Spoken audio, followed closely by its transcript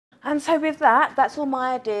And so with that, that's all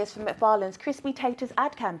my ideas for McFarlane's Crispy Taters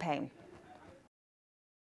ad campaign.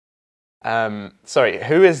 Sorry,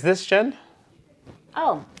 who is this, Jen?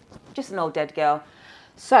 Oh, just an old dead girl.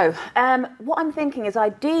 So, what I'm thinking is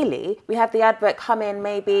ideally we have the advert come in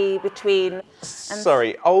maybe between...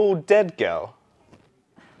 Sorry, old dead girl?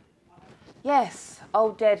 Yes,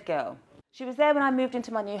 old dead girl. She was there when I moved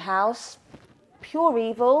into my new house. Pure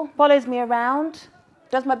evil, follows me around,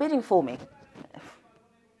 does my bidding for me.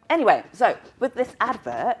 Anyway, so with this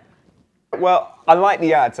advert... Well, I like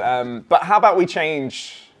the ad, but how about we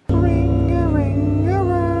change...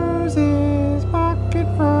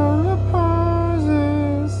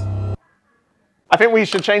 I think we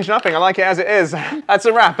should change nothing. I like it as it is. That's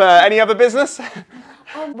a wrap. Any other business?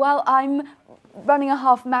 Well, I'm running a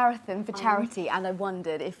half marathon for charity, and I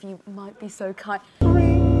wondered if you might be so kind.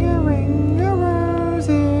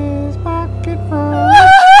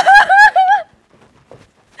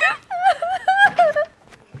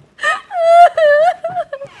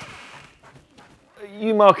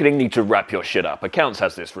 You marketing need to wrap your shit up. Accounts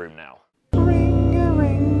has this room now.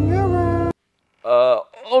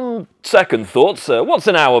 On second thoughts, what's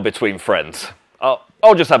an hour between friends?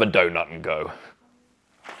 I'll just have a donut and go.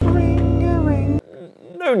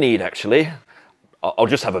 No need, actually. I'll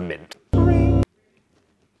just have a mint.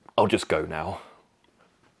 I'll just go now.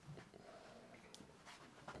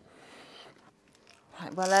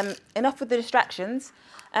 Right, well, enough with the distractions.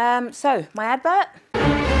 So, my advert?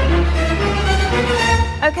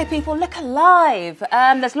 Okay, people, look alive.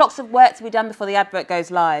 There's lots of work to be done before the advert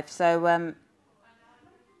goes live, so...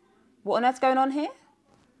 What on earth's going on here?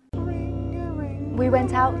 We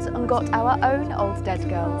went out and got our own old dead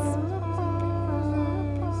girls.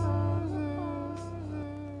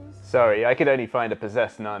 Sorry, I could only find a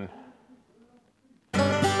possessed nun.